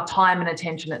on our time and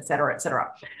attention, et cetera, et cetera.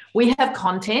 We have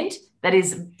content that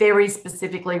is very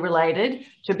specifically related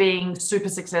to being super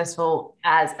successful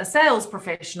as a sales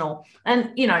professional.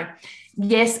 And,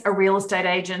 yes, a real estate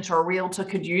agent or a realtor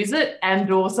could use it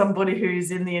or somebody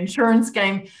who's in the insurance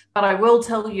game. But I will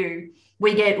tell you,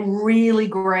 we get really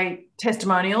great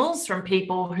testimonials from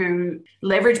people who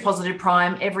leverage Positive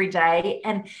Prime every day.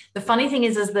 And the funny thing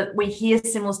is that we hear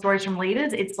similar stories from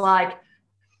leaders. It's like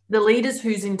the leaders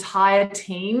whose entire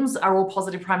teams are all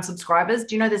Positive Prime subscribers.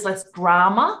 Do you know there's less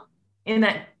drama in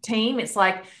that team? It's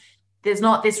like there's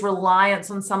not this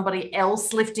reliance on somebody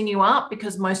else lifting you up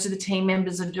because most of the team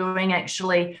members are doing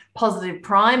actually positive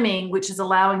priming, which is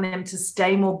allowing them to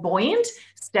stay more buoyant,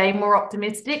 stay more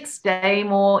optimistic, stay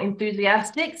more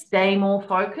enthusiastic, stay more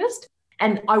focused.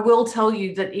 And I will tell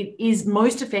you that it is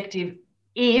most effective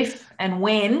if and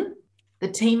when the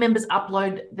team members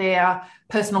upload their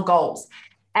personal goals.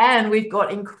 And we've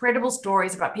got incredible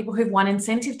stories about people who've won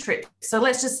incentive trips. So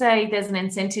let's just say there's an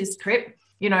incentives trip,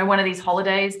 one of these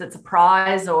holidays that's a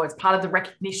prize or it's part of the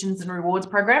recognitions and rewards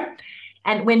program.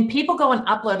 And when people go and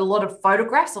upload a lot of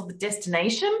photographs of the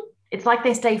destination, it's like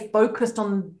they stay focused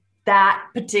on that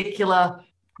particular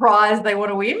prize they want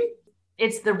to win.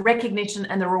 It's the recognition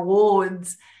and the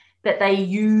rewards that they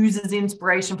use as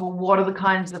inspiration for what are the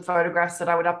kinds of photographs that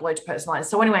I would upload to personalize.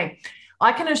 So anyway,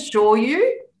 I can assure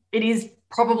you it is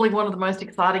probably one of the most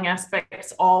exciting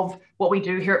aspects of what we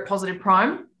do here at Positive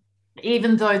Prime,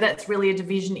 even though that's really a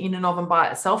division in and of and by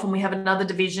itself. And we have another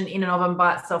division in and of and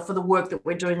by itself for the work that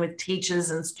we're doing with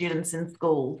teachers and students in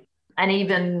school and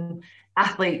even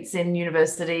athletes in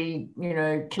university,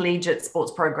 collegiate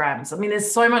sports programs. I mean, there's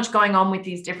so much going on with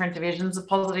these different divisions of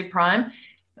Positive Prime.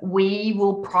 We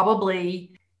will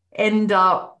probably end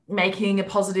up making a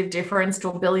positive difference to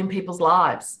 1 billion people's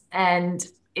lives. And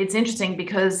it's interesting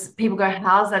because people go,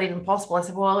 how is that even possible? I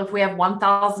said, well, if we have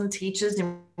 1,000 teachers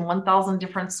in 1,000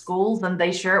 different schools and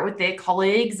they share it with their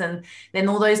colleagues, and then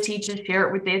all those teachers share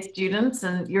it with their students,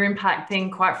 and you're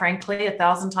impacting, quite frankly,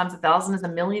 1,000 times 1,000 is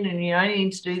 1,000,000. And you only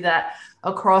need to do that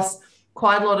across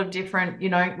quite a lot of different,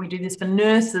 we do this for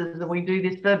nurses, and we do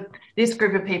this for this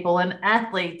group of people, and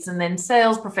athletes, and then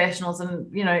sales professionals. And,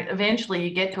 eventually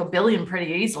you get to 1 billion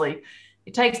pretty easily.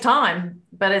 It takes time,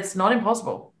 but it's not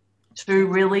impossible to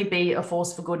really be a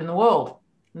force for good in the world.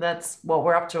 That's what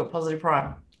we're up to at Positive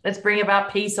Prime. Let's bring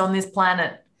about peace on this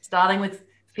planet, starting with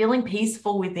feeling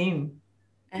peaceful within.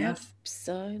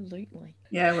 Absolutely.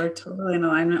 Yeah, we're totally in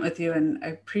alignment with you. And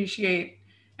I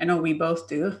know we both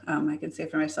do. I can say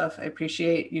for myself, I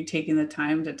appreciate you taking the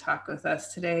time to talk with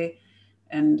us today.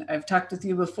 And I've talked with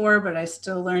you before, but I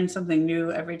still learn something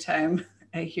new every time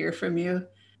I hear from you.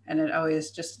 And it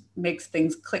always just makes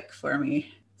things click for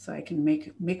me, so I can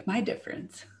make my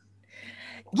difference.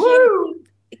 Woo!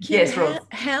 Yes,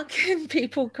 how can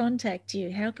people contact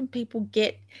you? How can people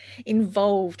get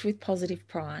involved with Positive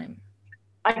Prime?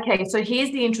 Okay, so here's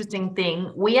the interesting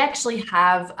thing. We actually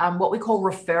have what we call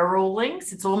referral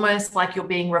links. It's almost like you're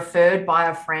being referred by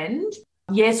a friend.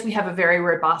 Yes, we have a very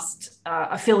robust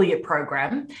affiliate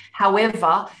program.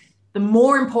 However, the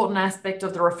more important aspect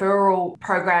of the referral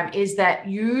program is that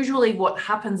usually what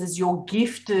happens is you're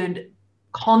gifted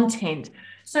content.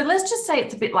 So let's just say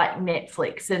it's a bit like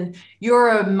Netflix, and you're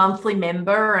a monthly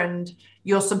member and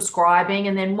you're subscribing,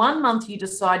 and then one month you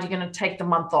decide you're going to take the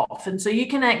month off. And so you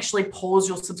can actually pause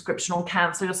your subscription or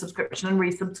cancel your subscription and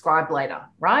resubscribe later,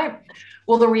 right?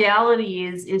 Well, the reality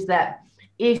is that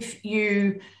if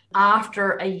you,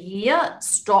 after a year,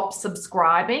 stop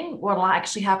subscribing, what will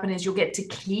actually happen is you'll get to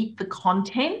keep the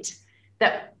content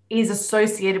that is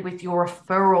associated with your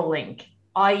referral link,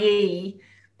 i.e.,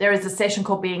 there is a session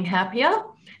called Being Happier,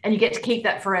 and you get to keep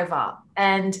that forever.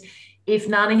 And if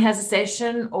Nani has a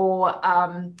session, or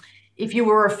if you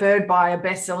were referred by a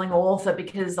best-selling author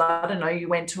because, I don't know, you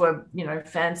went to a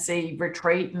fancy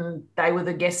retreat and they were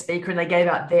the guest speaker and they gave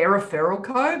out their referral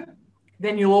code,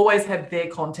 then you'll always have their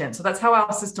content. So that's how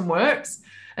our system works.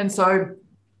 And so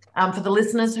for the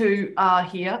listeners who are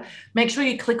here, make sure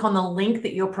you click on the link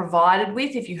that you're provided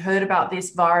with. If you heard about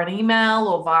this via an email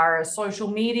or via a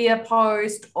social media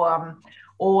post or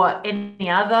any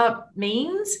other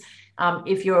means,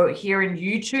 if you're here in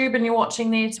YouTube and you're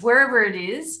watching this, wherever it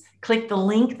is, click the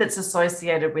link that's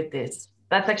associated with this.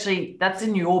 That's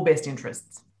in your best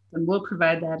interests. And we'll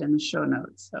provide that in the show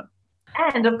notes. So.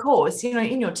 And of course,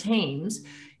 in your teams,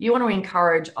 you want to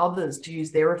encourage others to use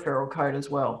their referral code as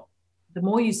well. The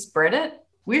more you spread it,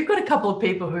 we've got a couple of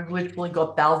people who've literally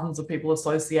got thousands of people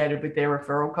associated with their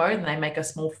referral code, and they make a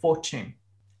small fortune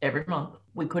every month.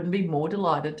 We couldn't be more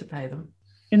delighted to pay them.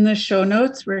 In the show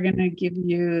notes, we're going to give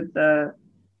you the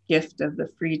gift of the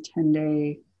free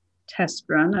 10-day test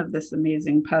run of this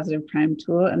amazing Positive Prime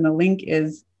tool. And the link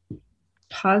is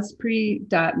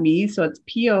pospri.me. So it's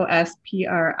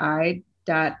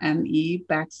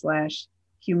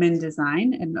pospri.me/human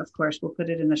design. And of course, we'll put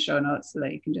it in the show notes so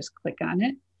that you can just click on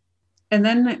it. And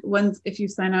then if you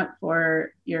sign up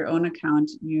for your own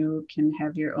account, you can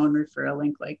have your own referral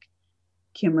link like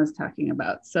Kim was talking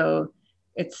about. So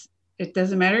it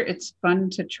doesn't matter. It's fun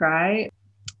to try.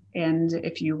 And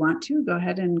if you want to, go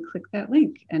ahead and click that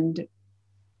link. And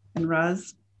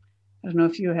Roz, I don't know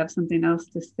if you have something else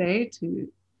to say to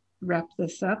wrap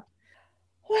this up.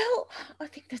 Well, I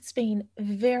think that's been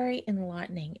very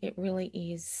enlightening. It really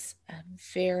is a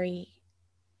very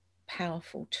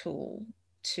powerful tool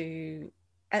to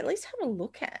at least have a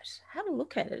look at.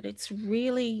 it. It's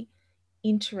really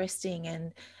interesting,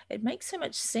 and it makes so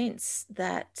much sense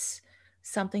that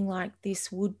something like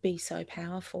this would be so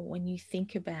powerful when you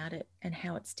think about it and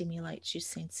how it stimulates your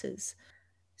senses.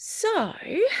 So,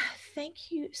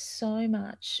 thank you so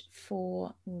much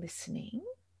for listening.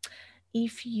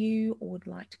 If you would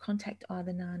like to contact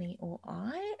either Nani or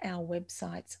I, our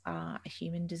websites are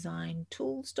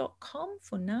humandesignTools.com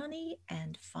for Nani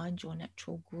and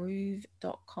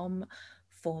findyournaturalgroove.com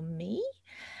for me.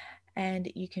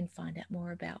 And you can find out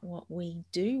more about what we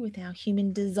do with our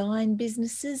human design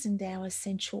businesses and our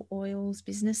essential oils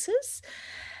businesses.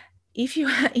 If you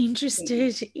are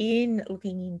interested in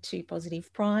looking into Positive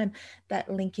Prime,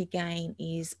 that link again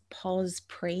is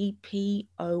pospri, pospri.me/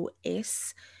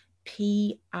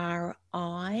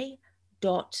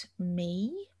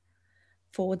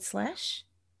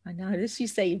 I notice you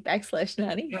say backslash,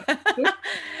 Nani.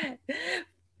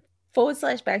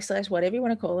 / whatever you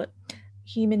want to call it,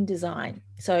 human design.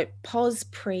 So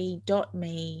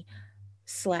pospri.me/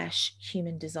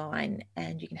 human design,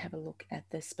 and you can have a look at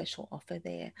the special offer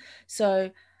there.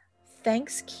 So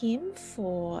thanks, Kim,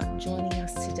 for joining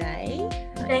us today.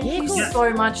 Thank you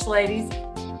so much, ladies.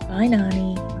 Bye,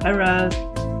 Nani. Bye, Roz.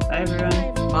 Bye,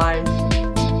 everyone. Bye.